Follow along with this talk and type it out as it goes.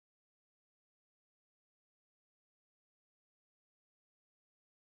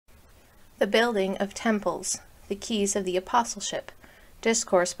The Building of Temples, the Keys of the Apostleship.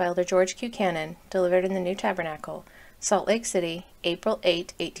 Discourse by Elder George Q. Cannon, delivered in the New Tabernacle, Salt Lake City, April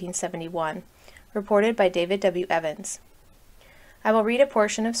 8, 1871. Reported by David W. Evans. I will read a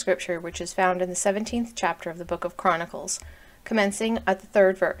portion of Scripture which is found in the 17th chapter of the book of Chronicles, commencing at the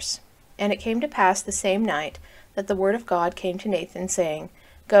 3rd verse. And it came to pass the same night that the word of God came to Nathan, saying,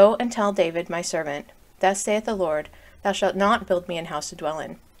 Go and tell David my servant, Thus saith the Lord, Thou shalt not build me an house to dwell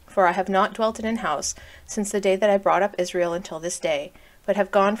in. For I have not dwelt in an house since the day that I brought up Israel until this day, but have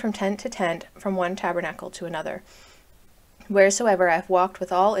gone from tent to tent, from one tabernacle to another. Wheresoever I have walked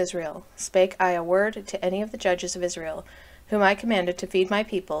with all Israel, spake I a word to any of the judges of Israel, whom I commanded to feed my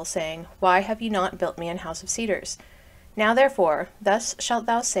people, saying, Why have ye not built me an house of cedars? Now therefore, thus shalt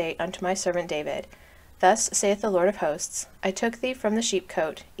thou say unto my servant David, Thus saith the Lord of hosts, I took thee from the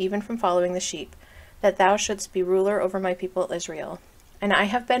sheepcote, even from following the sheep, that thou shouldst be ruler over my people Israel. And I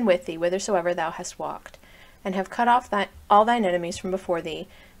have been with thee whithersoever thou hast walked, and have cut off all thine enemies from before thee,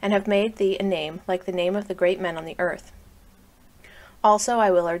 and have made thee a name like the name of the great men on the earth. Also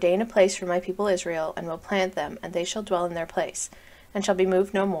I will ordain a place for my people Israel, and will plant them, and they shall dwell in their place, and shall be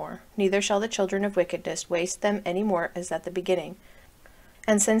moved no more, neither shall the children of wickedness waste them any more as at the beginning.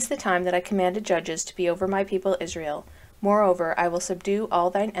 And since the time that I commanded judges to be over my people Israel, moreover I will subdue all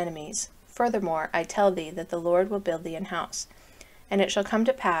thine enemies. Furthermore I tell thee that the Lord will build thee an house. And it shall come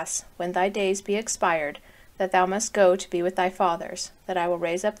to pass, when thy days be expired, that thou must go to be with thy fathers, that I will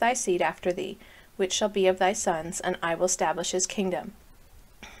raise up thy seed after thee, which shall be of thy sons, and I will establish his kingdom.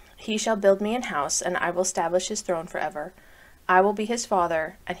 He shall build me an house, and I will establish his throne forever. I will be his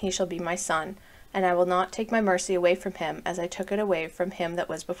father, and he shall be my son, and I will not take my mercy away from him, as I took it away from him that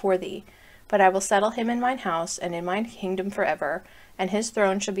was before thee. But I will settle him in mine house, and in mine kingdom forever, and his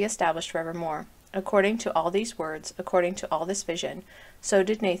throne shall be established forevermore. According to all these words, according to all this vision, so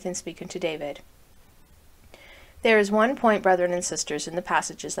did Nathan speak unto David. There is one point, brethren and sisters, in the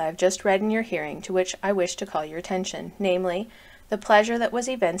passages I have just read in your hearing, to which I wish to call your attention, namely, the pleasure that was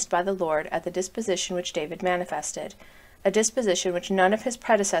evinced by the Lord at the disposition which David manifested, a disposition which none of his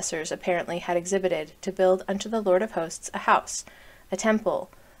predecessors apparently had exhibited, to build unto the Lord of hosts a house, a temple,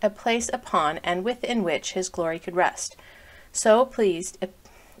 a place upon and within which his glory could rest. So pleased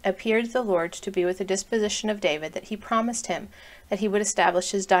appeared the Lord to be with the disposition of David that he promised him that he would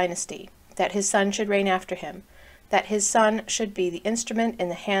establish his dynasty, that his son should reign after him, that his son should be the instrument in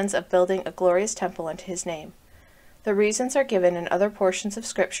the hands of building a glorious temple unto his name. The reasons are given in other portions of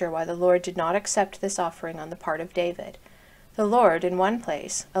Scripture why the Lord did not accept this offering on the part of David. The Lord, in one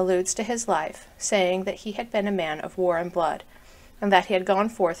place, alludes to his life, saying that he had been a man of war and blood, and that he had gone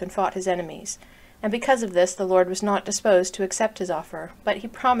forth and fought his enemies. And because of this the Lord was not disposed to accept his offer, but he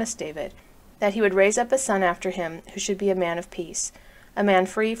promised David that he would raise up a son after him who should be a man of peace, a man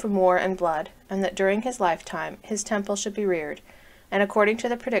free from war and blood, and that during his lifetime his temple should be reared. And according to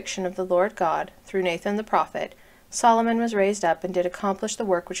the prediction of the Lord God, through Nathan the prophet, Solomon was raised up and did accomplish the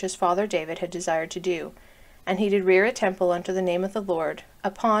work which his father David had desired to do. And he did rear a temple unto the name of the Lord,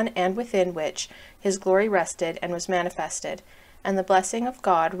 upon and within which his glory rested and was manifested. And the blessing of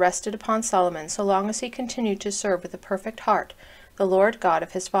God rested upon Solomon so long as he continued to serve with a perfect heart the Lord God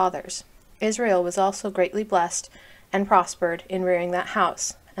of his fathers. Israel was also greatly blessed and prospered in rearing that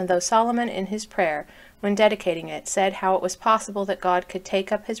house. And though Solomon in his prayer, when dedicating it, said how it was possible that God could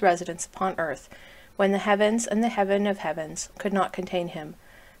take up his residence upon earth, when the heavens and the heaven of heavens could not contain him,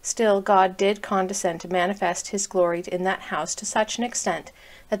 still God did condescend to manifest his glory in that house to such an extent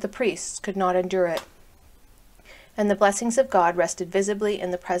that the priests could not endure it. And the blessings of God rested visibly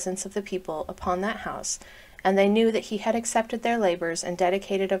in the presence of the people upon that house, and they knew that he had accepted their labors and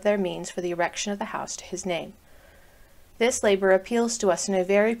dedicated of their means for the erection of the house to his name. This labor appeals to us in a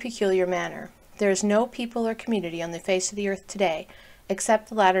very peculiar manner. There is no people or community on the face of the earth today, except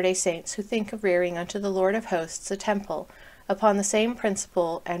the Latter-day Saints, who think of rearing unto the Lord of hosts a temple, upon the same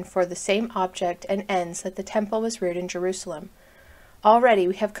principle and for the same object and ends that the temple was reared in Jerusalem. Already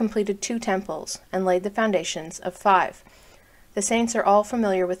we have completed 2 temples, and laid the foundations of 5. The saints are all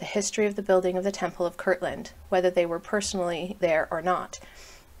familiar with the history of the building of the Temple of Kirtland, whether they were personally there or not.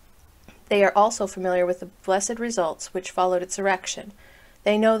 They are also familiar with the blessed results which followed its erection.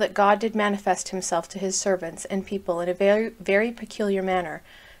 They know that God did manifest himself to his servants and people in a very, very peculiar manner,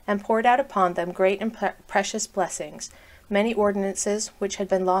 and poured out upon them great and precious blessings, many ordinances which had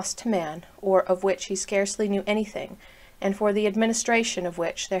been lost to man, or of which he scarcely knew anything, and for the administration of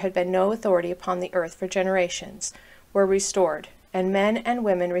which there had been no authority upon the earth for generations, were restored, and men and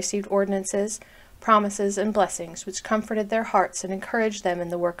women received ordinances, promises, and blessings which comforted their hearts and encouraged them in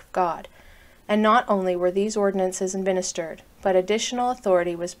the work of God. And not only were these ordinances administered, but additional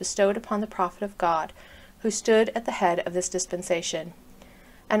authority was bestowed upon the prophet of God, who stood at the head of this dispensation.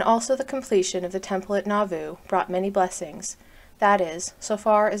 And also the completion of the temple at Nauvoo brought many blessings. That is, so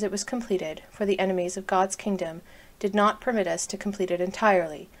far as it was completed, for the enemies of God's kingdom did not permit us to complete it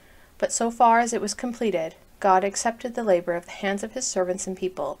entirely. But so far as it was completed, God accepted the labor of the hands of his servants and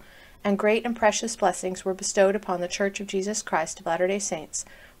people, and great and precious blessings were bestowed upon the Church of Jesus Christ of Latter-day Saints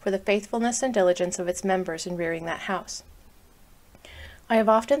for the faithfulness and diligence of its members in rearing that house. I have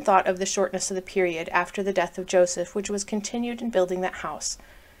often thought of the shortness of the period after the death of Joseph, which was continued in building that house.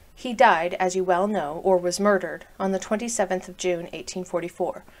 He died, as you well know, or was murdered, on the 27th of June,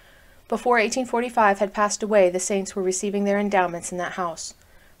 1844. Before 1845 had passed away, the saints were receiving their endowments in that house.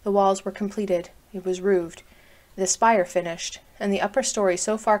 The walls were completed, it was roofed, the spire finished, and the upper story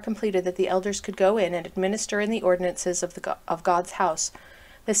so far completed that the elders could go in and administer in the ordinances of God's house,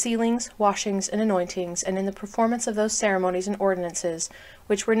 the sealings, washings, and anointings, and in the performance of those ceremonies and ordinances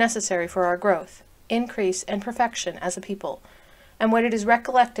which were necessary for our growth, increase, and perfection as a people. And when it is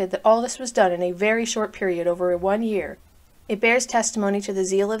recollected that all this was done in a very short period, over 1 year, it bears testimony to the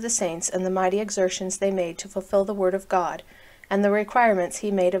zeal of the saints and the mighty exertions they made to fulfill the word of God, and the requirements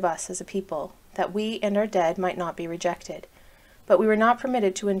he made of us as a people, that we and our dead might not be rejected. But we were not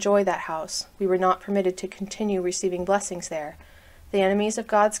permitted to enjoy that house. We were not permitted to continue receiving blessings there. The enemies of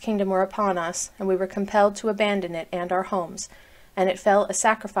God's kingdom were upon us, and we were compelled to abandon it and our homes, and it fell a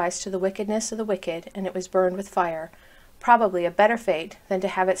sacrifice to the wickedness of the wicked, and it was burned with fire, probably a better fate than to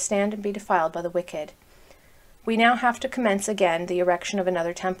have it stand and be defiled by the wicked. We now have to commence again the erection of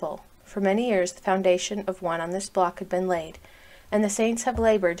another temple. For many years the foundation of one on this block had been laid, and the saints have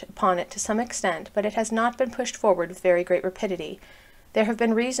labored upon it to some extent, but it has not been pushed forward with very great rapidity. There have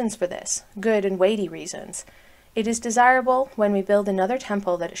been reasons for this, good and weighty reasons. It is desirable, when we build another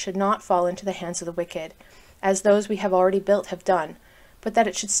temple, that it should not fall into the hands of the wicked, as those we have already built have done, but that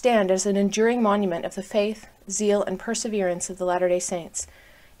it should stand as an enduring monument of the faith, zeal, and perseverance of the Latter-day Saints,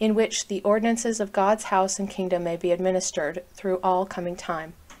 in which the ordinances of God's house and kingdom may be administered through all coming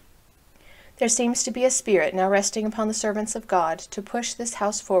time. There seems to be a spirit now resting upon the servants of God to push this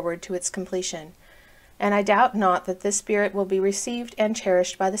house forward to its completion, and I doubt not that this spirit will be received and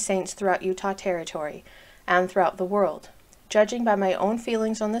cherished by the saints throughout Utah Territory, and throughout the world. Judging by my own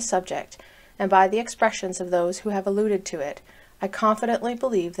feelings on this subject, and by the expressions of those who have alluded to it, I confidently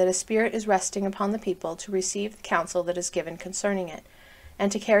believe that a spirit is resting upon the people to receive the counsel that is given concerning it,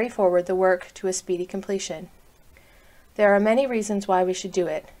 and to carry forward the work to a speedy completion. There are many reasons why we should do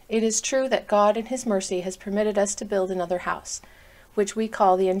it. It is true that God in his mercy has permitted us to build another house, which we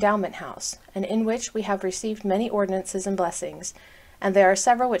call the endowment house, and in which we have received many ordinances and blessings, and there are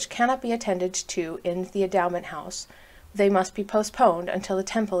several which cannot be attended to in the endowment house. They must be postponed until the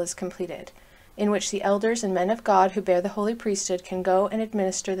temple is completed, in which the elders and men of God who bear the holy priesthood can go and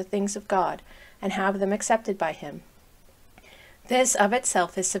administer the things of God, and have them accepted by him. This of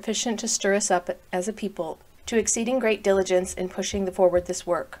itself is sufficient to stir us up as a people to exceeding great diligence in pushing forward this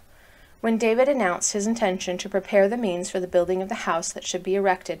work. When David announced his intention to prepare the means for the building of the house that should be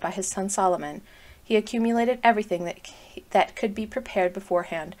erected by his son Solomon, he accumulated everything that could be prepared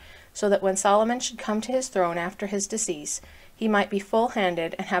beforehand, so that when Solomon should come to his throne after his decease, he might be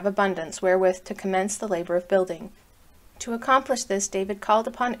full-handed and have abundance wherewith to commence the labor of building. To accomplish this, David called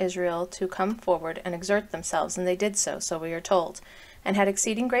upon Israel to come forward and exert themselves, and they did so, so we are told, and had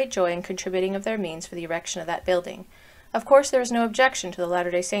exceeding great joy in contributing of their means for the erection of that building. Of course there is no objection to the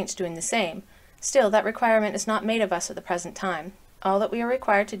Latter-day Saints doing the same. Still, that requirement is not made of us at the present time. All that we are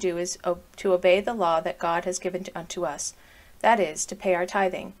required to do is to obey the law that God has given unto us, that is, to pay our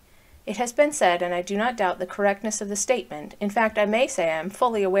tithing. It has been said, and I do not doubt the correctness of the statement, in fact I may say I am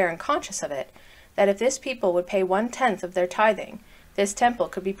fully aware and conscious of it, that if this people would pay 1/10 of their tithing, this temple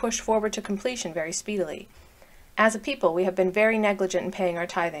could be pushed forward to completion very speedily. As a people we have been very negligent in paying our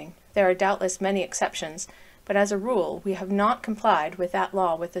tithing. There are doubtless many exceptions, but as a rule we have not complied with that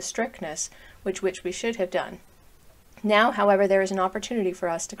law with the strictness which we should have done. Now, however, there is an opportunity for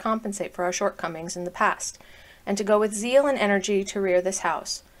us to compensate for our shortcomings in the past, and to go with zeal and energy to rear this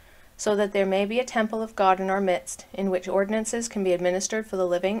house, so that there may be a temple of God in our midst, in which ordinances can be administered for the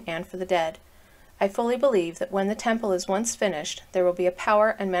living and for the dead. I fully believe that when the temple is once finished, there will be a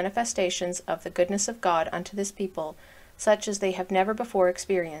power and manifestations of the goodness of God unto this people, such as they have never before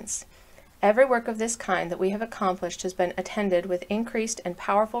experienced. Every work of this kind that we have accomplished has been attended with increased and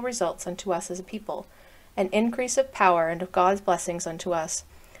powerful results unto us as a people, an increase of power and of God's blessings unto us.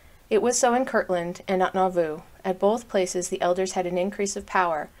 It was so in Kirtland and at Nauvoo. At both places the elders had an increase of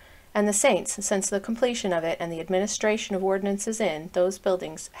power, and the saints, since the completion of it and the administration of ordinances in those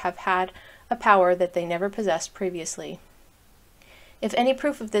buildings, have had a power that they never possessed previously. If any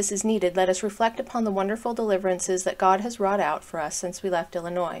proof of this is needed, let us reflect upon the wonderful deliverances that God has wrought out for us since we left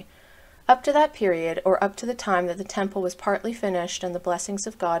Illinois. Up to that period, or up to the time that the temple was partly finished and the blessings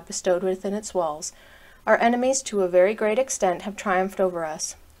of God bestowed within its walls, our enemies to a very great extent have triumphed over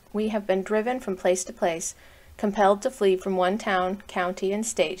us. We have been driven from place to place, compelled to flee from one town, county, and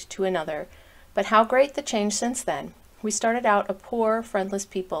state to another. But how great the change since then! We started out a poor, friendless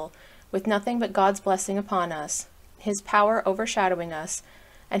people, with nothing but God's blessing upon us, His power overshadowing us,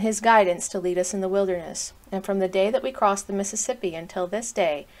 and His guidance to lead us in the wilderness. And from the day that we crossed the Mississippi until this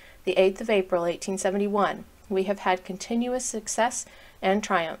day, the 8th of April, 1871, we have had continuous success and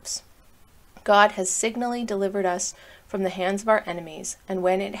triumphs. God has signally delivered us from the hands of our enemies, and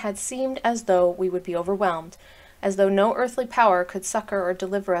when it had seemed as though we would be overwhelmed, as though no earthly power could succor or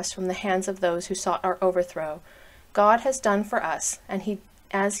deliver us from the hands of those who sought our overthrow, God has done for us,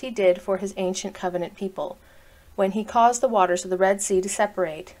 as He did for His ancient covenant people, when He caused the waters of the Red Sea to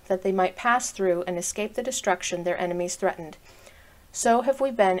separate, that they might pass through and escape the destruction their enemies threatened. So have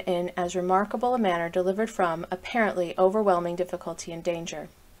we been in as remarkable a manner delivered from apparently overwhelming difficulty and danger.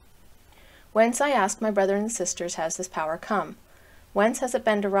 Whence, I ask my brethren and sisters, has this power come? Whence has it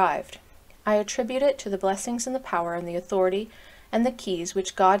been derived? I attribute it to the blessings and the power and the authority and the keys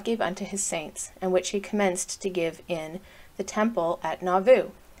which God gave unto His saints, and which He commenced to give in the temple at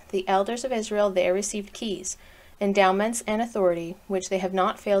Nauvoo. The elders of Israel there received keys, endowments, and authority, which they have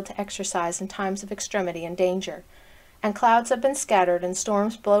not failed to exercise in times of extremity and danger. And clouds have been scattered, and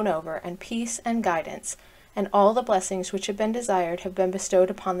storms blown over, and peace and guidance, and all the blessings which have been desired have been bestowed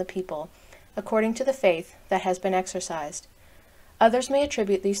upon the people, according to the faith that has been exercised. Others may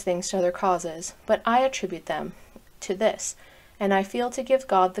attribute these things to other causes, but I attribute them to this, and I feel to give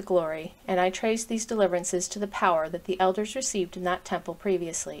God the glory, and I trace these deliverances to the power that the elders received in that temple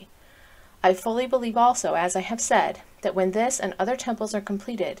previously. I fully believe also, as I have said, that when this and other temples are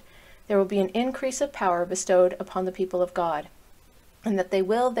completed, there will be an increase of power bestowed upon the people of God, and that they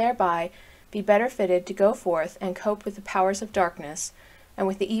will thereby be better fitted to go forth and cope with the powers of darkness, and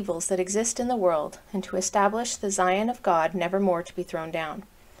with the evils that exist in the world, and to establish the Zion of God never more to be thrown down.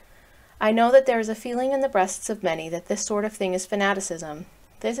 I know that there is a feeling in the breasts of many that this sort of thing is fanaticism.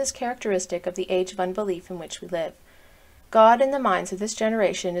 This is characteristic of the age of unbelief in which we live. God in the minds of this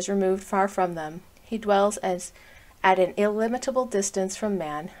generation is removed far from them. He dwells as at an illimitable distance from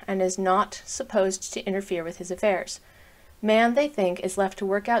man, and is not supposed to interfere with his affairs. Man, they think, is left to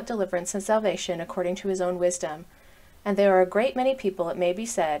work out deliverance and salvation according to his own wisdom. And there are a great many people, it may be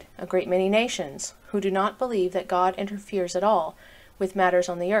said, a great many nations, who do not believe that God interferes at all with matters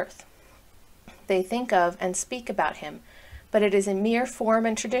on the earth. They think of and speak about Him, but it is a mere form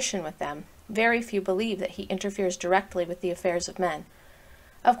and tradition with them. Very few believe that He interferes directly with the affairs of men.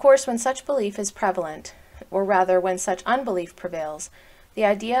 Of course, when such belief is prevalent, or rather when such unbelief prevails, the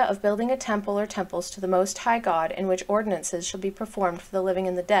idea of building a temple or temples to the Most High God in which ordinances shall be performed for the living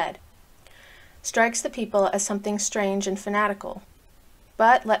and the dead strikes the people as something strange and fanatical.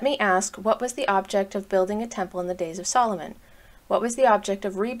 But let me ask, what was the object of building a temple in the days of Solomon? What was the object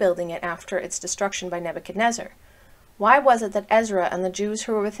of rebuilding it after its destruction by Nebuchadnezzar? Why was it that Ezra and the Jews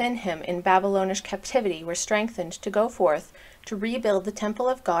who were within him in Babylonish captivity were strengthened to go forth to rebuild the temple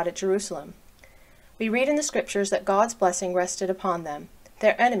of God at Jerusalem? We read in the Scriptures that God's blessing rested upon them.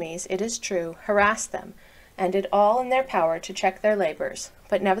 Their enemies, it is true, harassed them, and did all in their power to check their labors,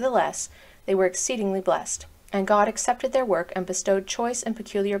 but nevertheless they were exceedingly blessed, and God accepted their work and bestowed choice and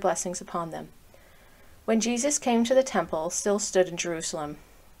peculiar blessings upon them. When Jesus came to the temple, still stood in Jerusalem,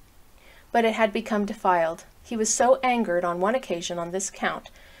 but it had become defiled. He was so angered on one occasion on this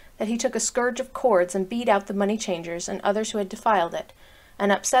account that he took a scourge of cords and beat out the money changers and others who had defiled it,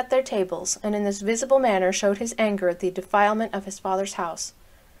 and upset their tables, and in this visible manner showed his anger at the defilement of his Father's house.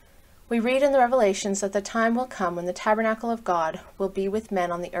 We read in the Revelations that the time will come when the tabernacle of God will be with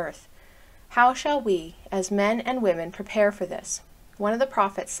men on the earth. How shall we, as men and women, prepare for this? One of the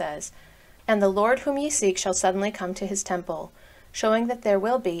prophets says, "And the Lord whom ye seek shall suddenly come to his temple," showing that there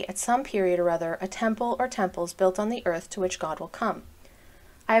will be, at some period or other, a temple or temples built on the earth to which God will come.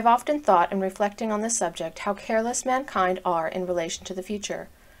 I have often thought, in reflecting on this subject, how careless mankind are in relation to the future.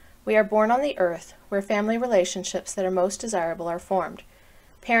 We are born on the earth, where family relationships that are most desirable are formed.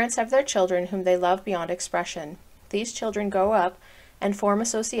 Parents have their children whom they love beyond expression. These children grow up and form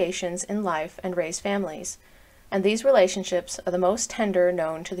associations in life and raise families, and these relationships are the most tender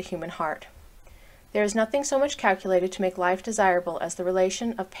known to the human heart. There is nothing so much calculated to make life desirable as the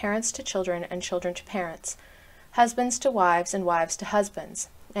relation of parents to children and children to parents, husbands to wives and wives to husbands,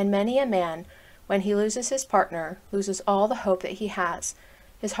 and many a man, when he loses his partner, loses all the hope that he has.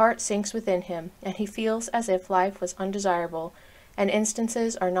 His heart sinks within him, and he feels as if life was undesirable, and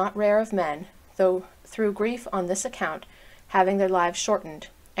instances are not rare of men, though through grief on this account, having their lives shortened,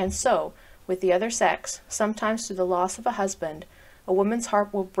 and so, with the other sex, sometimes through the loss of a husband, a woman's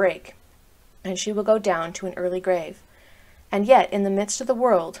heart will break, and she will go down to an early grave. And yet, in the midst of the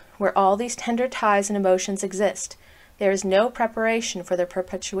world, where all these tender ties and emotions exist, there is no preparation for their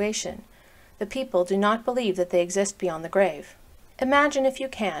perpetuation. The people do not believe that they exist beyond the grave. Imagine, if you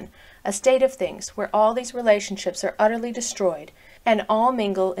can, a state of things where all these relationships are utterly destroyed, and all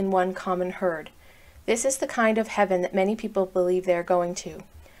mingle in one common herd. This is the kind of heaven that many people believe they are going to.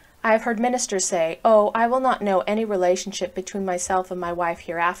 I have heard ministers say, "Oh, I will not know any relationship between myself and my wife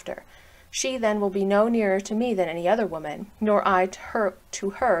hereafter. She then will be no nearer to me than any other woman, nor I to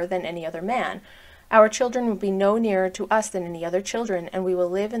her than any other man. Our children will be no nearer to us than any other children, and we will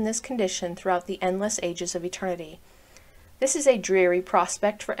live in this condition throughout the endless ages of eternity." This is a dreary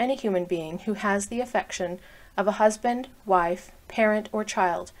prospect for any human being who has the affection of a husband, wife, parent, or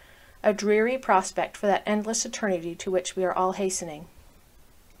child, a dreary prospect for that endless eternity to which we are all hastening.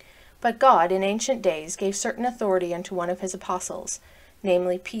 But God, in ancient days, gave certain authority unto one of his apostles,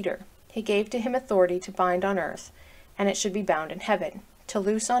 namely Peter. He gave to him authority to bind on earth, and it should be bound in heaven, to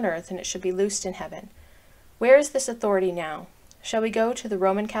loose on earth, and it should be loosed in heaven. Where is this authority now? Shall we go to the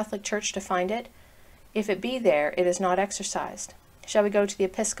Roman Catholic Church to find it? If it be there, it is not exercised. Shall we go to the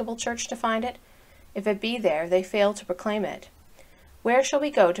Episcopal Church to find it? If it be there, they fail to proclaim it. Where shall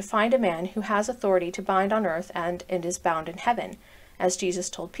we go to find a man who has authority to bind on earth and it is bound in heaven, as Jesus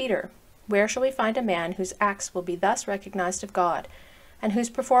told Peter? Where shall we find a man whose acts will be thus recognized of God, and whose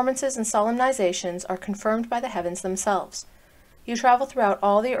performances and solemnizations are confirmed by the heavens themselves? You travel throughout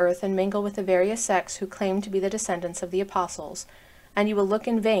all the earth and mingle with the various sects who claim to be the descendants of the apostles, and you will look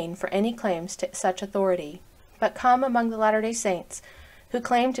in vain for any claims to such authority. But come among the Latter-day Saints, who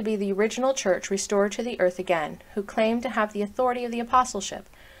claim to be the original church restored to the earth again, who claim to have the authority of the apostleship,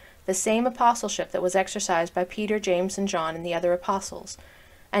 the same apostleship that was exercised by Peter, James, and John, and the other apostles,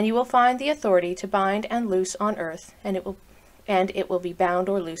 and you will find the authority to bind and loose on earth, and it will be bound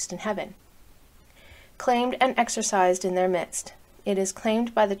or loosed in heaven. Claimed and exercised in their midst, it is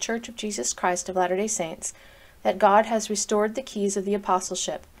claimed by the Church of Jesus Christ of Latter-day Saints that God has restored the keys of the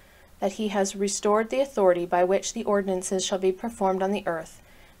apostleship, that he has restored the authority by which the ordinances shall be performed on the earth,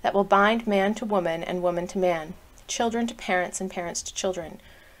 that will bind man to woman and woman to man, children to parents and parents to children,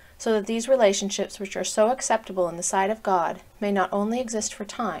 so that these relationships which are so acceptable in the sight of God may not only exist for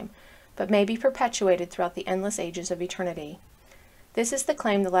time, but may be perpetuated throughout the endless ages of eternity. This is the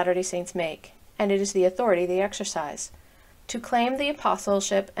claim the Latter-day Saints make, and it is the authority they exercise. To claim the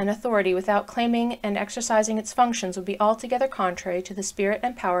apostleship and authority without claiming and exercising its functions would be altogether contrary to the spirit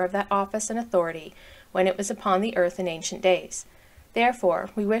and power of that office and authority when it was upon the earth in ancient days. Therefore,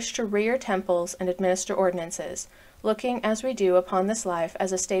 we wish to rear temples and administer ordinances, looking as we do upon this life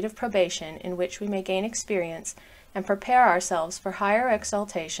as a state of probation in which we may gain experience and prepare ourselves for higher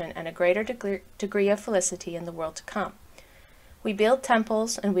exaltation and a greater degree of felicity in the world to come. We build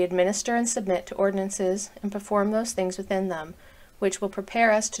temples, and we administer and submit to ordinances, and perform those things within them, which will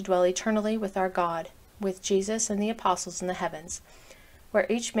prepare us to dwell eternally with our God, with Jesus and the apostles in the heavens, where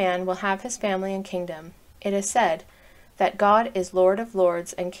each man will have his family and kingdom. It is said that God is Lord of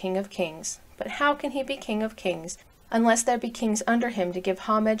lords and King of kings. But how can he be King of kings, unless there be kings under him to give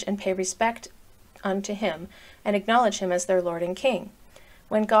homage and pay respect unto him, and acknowledge him as their Lord and King?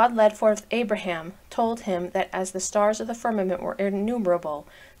 When God led forth Abraham, told him that as the stars of the firmament were innumerable,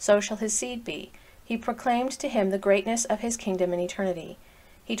 so shall his seed be. He proclaimed to him the greatness of his kingdom in eternity.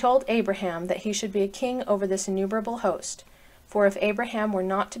 He told Abraham that he should be a king over this innumerable host. For if Abraham were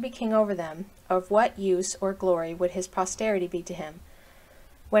not to be king over them, of what use or glory would his posterity be to him?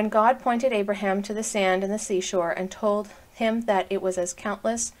 When God pointed Abraham to the sand and the seashore, and told him that it was as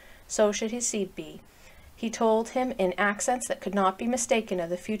countless, so should his seed be. He told him in accents that could not be mistaken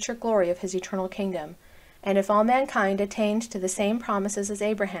of the future glory of his eternal kingdom. And if all mankind attained to the same promises as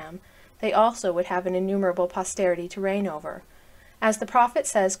Abraham, they also would have an innumerable posterity to reign over. As the prophet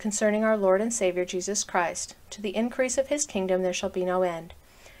says concerning our Lord and Savior Jesus Christ, to the increase of his kingdom there shall be no end.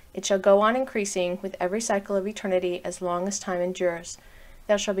 It shall go on increasing with every cycle of eternity as long as time endures.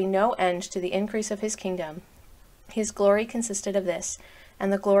 There shall be no end to the increase of his kingdom. His glory consisted of this,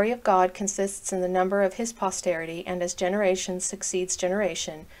 and the glory of God consists in the number of his posterity, and as generation succeeds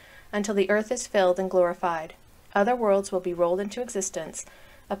generation, until the earth is filled and glorified. Other worlds will be rolled into existence,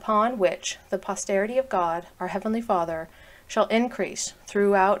 upon which the posterity of God, our heavenly Father, shall increase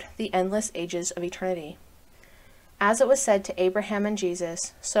throughout the endless ages of eternity. As it was said to Abraham and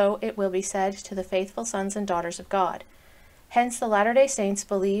Jesus, so it will be said to the faithful sons and daughters of God. Hence the Latter-day Saints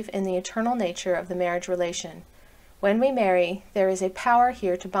believe in the eternal nature of the marriage relation. When we marry, there is a power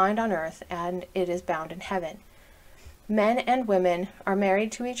here to bind on earth, and it is bound in heaven. Men and women are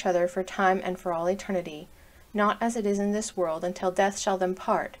married to each other for time and for all eternity, not as it is in this world until death shall them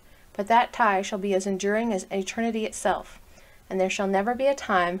part, but that tie shall be as enduring as eternity itself, and there shall never be a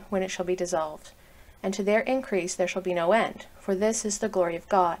time when it shall be dissolved. And to their increase there shall be no end, for this is the glory of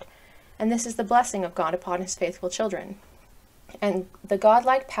God, and this is the blessing of God upon his faithful children. And the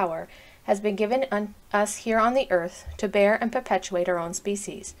godlike power has been given us here on the earth to bear and perpetuate our own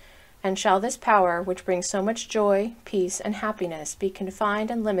species. And shall this power, which brings so much joy, peace, and happiness, be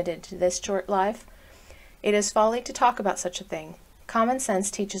confined and limited to this short life? It is folly to talk about such a thing. Common sense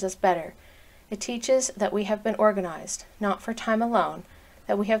teaches us better. It teaches that we have been organized, not for time alone,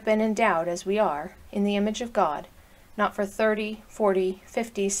 that we have been endowed, as we are, in the image of God, not for 30, 40,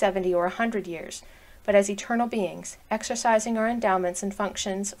 50, 70, or 100 years, but as eternal beings, exercising our endowments and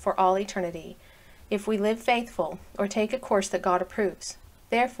functions for all eternity, if we live faithful, or take a course that God approves.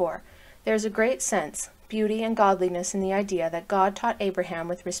 Therefore, there is a great sense, beauty, and godliness in the idea that God taught Abraham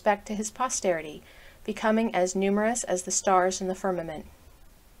with respect to his posterity, becoming as numerous as the stars in the firmament.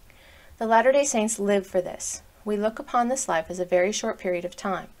 The Latter-day Saints live for this. We look upon this life as a very short period of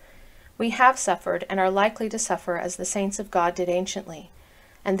time. We have suffered and are likely to suffer as the saints of God did anciently.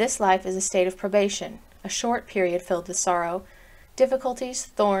 And this life is a state of probation, a short period filled with sorrow. Difficulties,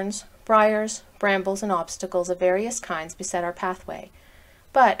 thorns, briars, brambles, and obstacles of various kinds beset our pathway.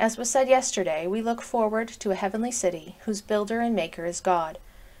 But, as was said yesterday, we look forward to a heavenly city, whose builder and maker is God.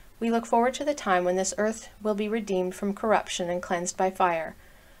 We look forward to the time when this earth will be redeemed from corruption and cleansed by fire,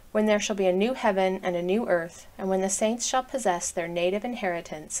 when there shall be a new heaven and a new earth, and when the saints shall possess their native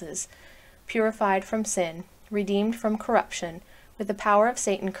inheritances, purified from sin, redeemed from corruption, with the power of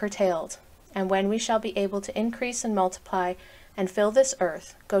Satan curtailed, and when we shall be able to increase and multiply and fill this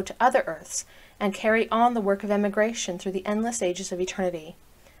earth, go to other earths, and carry on the work of emigration through the endless ages of eternity.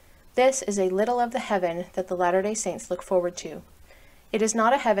 This is a little of the heaven that the Latter-day Saints look forward to. It is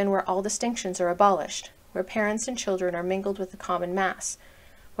not a heaven where all distinctions are abolished, where parents and children are mingled with the common mass,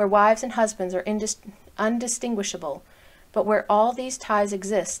 where wives and husbands are undistinguishable, but where all these ties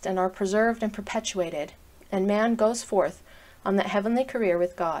exist and are preserved and perpetuated, and man goes forth on that heavenly career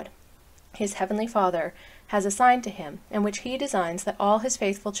with God, his heavenly Father, has assigned to him, and which he designs that all his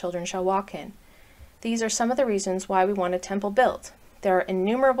faithful children shall walk in. These are some of the reasons why we want a temple built. There are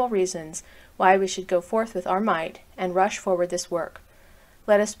innumerable reasons why we should go forth with our might and rush forward this work.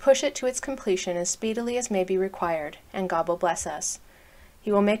 Let us push it to its completion as speedily as may be required, and God will bless us.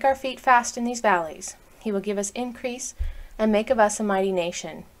 He will make our feet fast in these valleys. He will give us increase, and make of us a mighty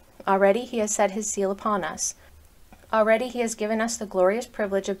nation. Already he has set his seal upon us. Already he has given us the glorious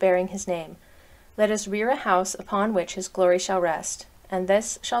privilege of bearing his name. Let us rear a house upon which his glory shall rest, and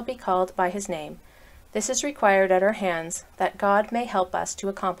this shall be called by his name. This is required at our hands, that God may help us to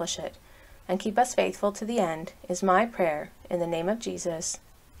accomplish it, and keep us faithful to the end, is my prayer, in the name of Jesus.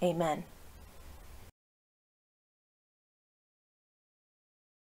 Amen.